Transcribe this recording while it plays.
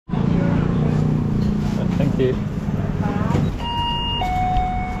you.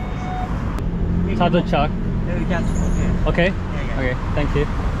 Chatu chak. Okay. Okay. Thank you.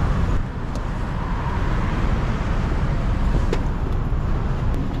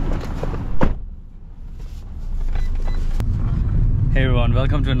 Hey everyone,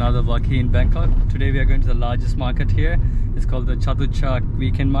 welcome to another vlog here in Bangkok. Today we are going to the largest market here. It's called the Chatu Chak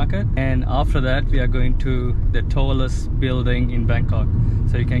Weekend Market, and after that we are going to the tallest building in Bangkok,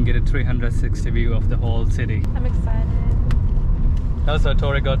 so you can get a 360 view of the whole city. I'm excited. Also,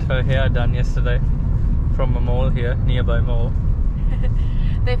 Tori got her hair done yesterday from a mall here, nearby mall.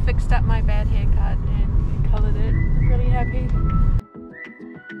 They fixed up my bad haircut and colored it. I'm really happy.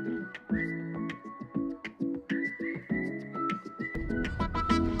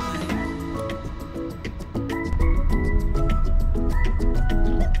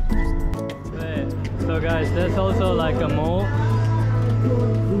 So guys, there's also like a mall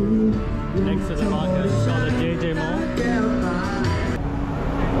next to the market. It's called the JJ Mall.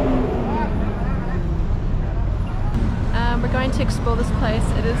 We're going to explore this place.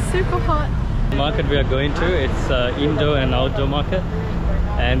 It is super hot. The market we are going to, it's indoor and outdoor market,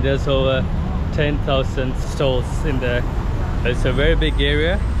 and there's over 10,000 stalls in there. It's a very big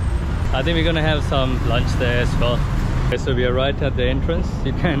area. I think we're gonna have some lunch there as well. Okay, so we are right at the entrance.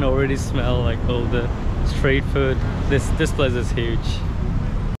 You can already smell like all the street food. This place is huge.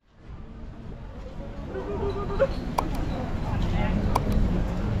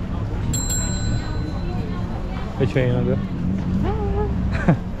 Which way you wanna go?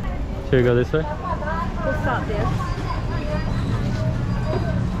 Should we go this way? We'll start there.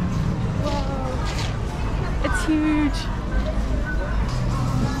 Whoa. It's huge.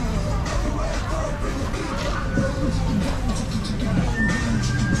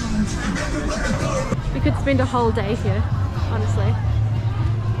 We could spend a whole day here, honestly.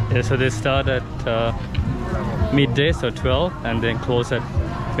 Yeah, so they start at midday, so 12, and then close at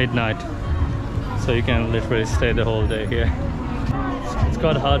midnight. So you can literally stay the whole day here. It's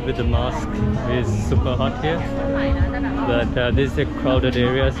quite hard with the mask. It's super hot here. But this is a crowded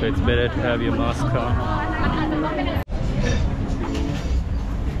area, so it's better to have your mask on.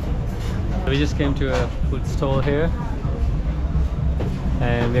 We just came to a food stall here,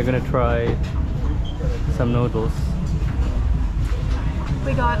 and we're gonna try some noodles.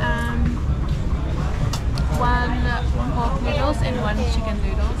 We got one pork noodles and one chicken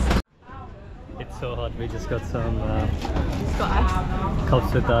noodles. It's so hot, we just got some It's got ice.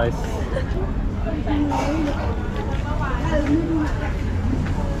 cups with ice.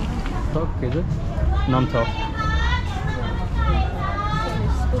 Tok, is it? Nam tok.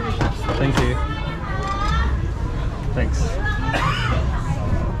 Thank you. Thanks.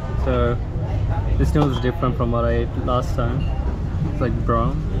 So this noodle is different from what I ate last time. It's like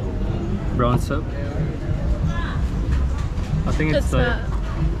brown soup. I think it's like...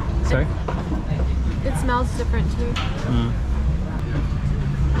 Sorry? It smells different too.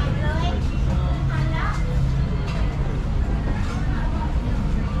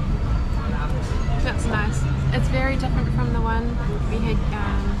 That's nice. It's very different from the one we had,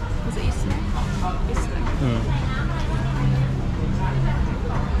 was it yesterday? Yesterday.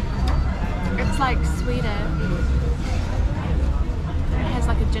 It's like sweeter. It has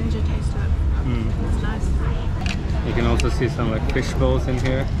like a ginger taste to it. It's nice. You can also see some like fish balls in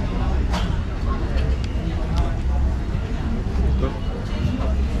here.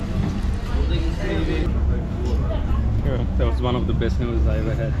 Yeah, that was one of the best noodles I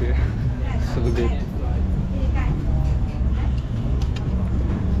ever had here. So good.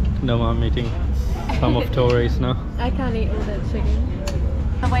 No, I'm eating some of Tori's now. I can't eat all that chicken.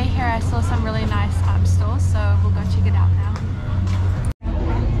 On the way here I saw some really nice stores, so we'll go check it out now.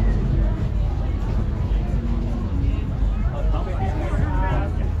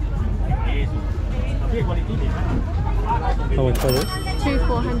 How much for this?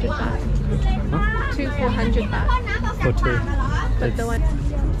 400 baht. Huh? 400 baht. For two. But the one.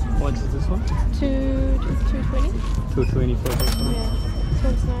 What is this one? 220. 220 for this one. Yeah, this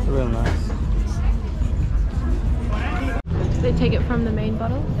one's nice. Real nice. They take it from the main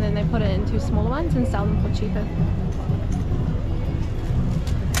bottle and then they put it into smaller ones and sell them for cheaper.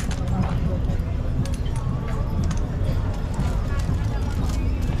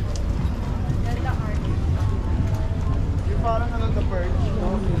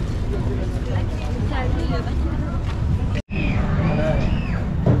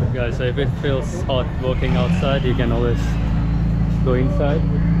 Guys, so if it feels hot walking outside, you can always go inside,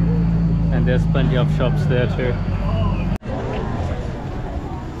 and there's plenty of shops there too.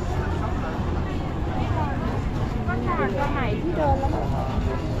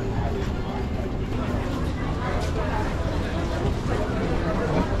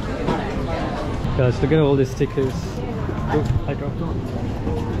 Guys, look at all these stickers. Oh, I dropped one.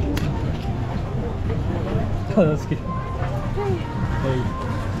 Oh, that's cute. Hey.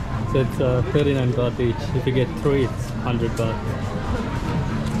 So it's 39 baht each. If you get 3, it's 100 baht.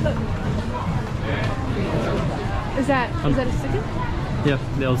 Look. Is that a sticker? Yeah,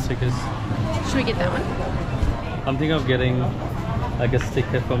 they're all stickers. Should we get that one? I'm thinking of getting like a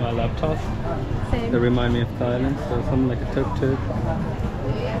sticker for my laptop. Same. They remind me of Thailand, so something like a tuk-tuk.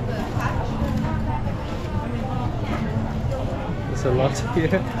 There's a lot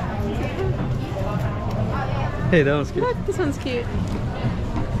here. Hey, that one's cute. Look, this one's cute.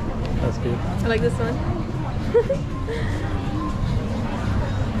 That's cute. I like this one.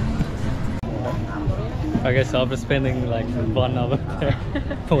 Okay, so after spending like 1 hour there,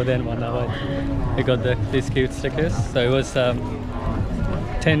 more than 1 hour, we got these cute stickers. So it was 10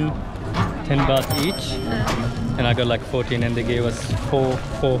 baht each, and I got like 14, and they gave us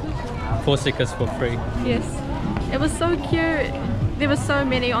four stickers for free. Yes, it was so cute. There were so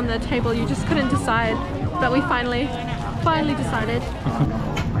many on the table, you just couldn't decide, but we finally decided.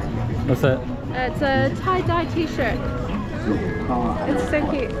 What's that? It's a tie-dye t-shirt. It's so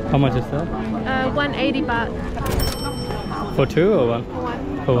cute. How much is that? 180 baht. For 2 or 1?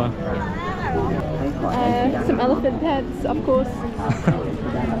 For 1. Some elephant pants, of course.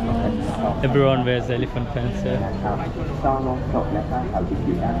 Everyone wears elephant pants here.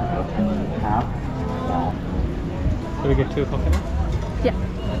 So we get 2 coconuts? Yeah.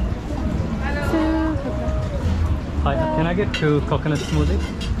 Hi, can I get 2 coconut smoothies?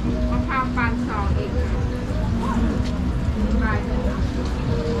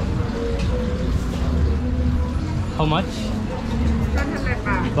 How much?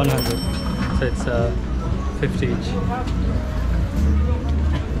 100. So it's 50 each.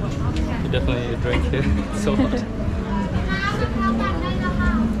 You definitely drink here. It's so hot.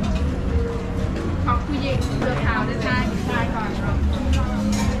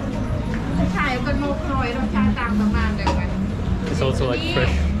 It's also like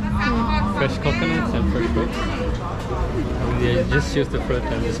fresh coconuts and fresh fruit. They just use the fruit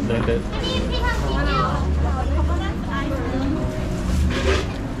and just blend it.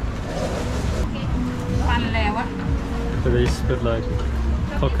 So they just put like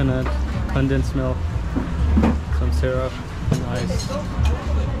coconut, condensed milk, some syrup, some ice,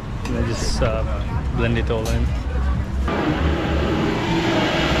 and they just blend it all in.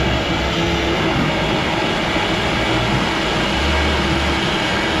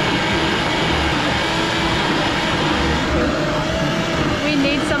 We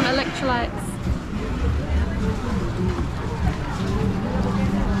need some electrolytes.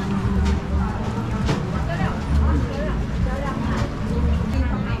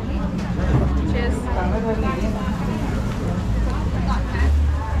 Cheers.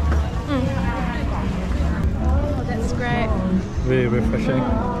 Oh, that's great. Really refreshing.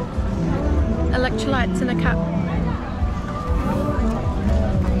 Electrolytes in a cup.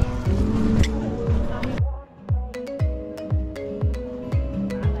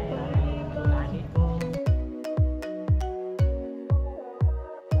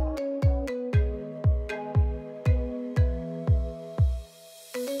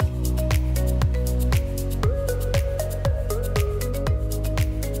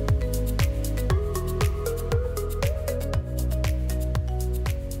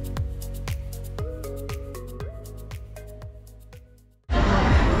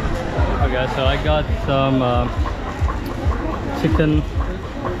 Okay, so I got some chicken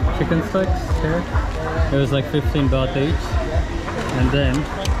sticks here. It was like 15 baht each. And then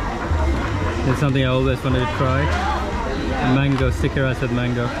there's something I always wanted to try. Mango, sticky rice with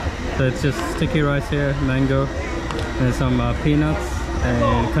mango. So it's just sticky rice here, mango, and some peanuts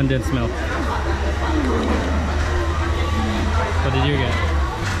and condensed milk. What did you get?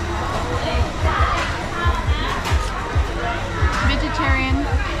 Vegetarian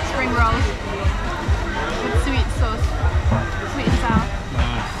spring rolls with sweet sauce, sweet and sour.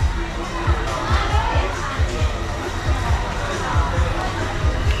 Nice.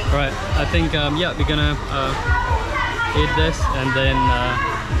 Right, I think yeah, we're gonna eat this and then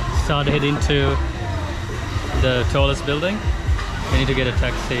start heading to the tallest building. We need to get a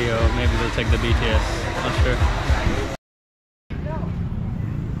taxi, or maybe we'll take the BTS. Not sure.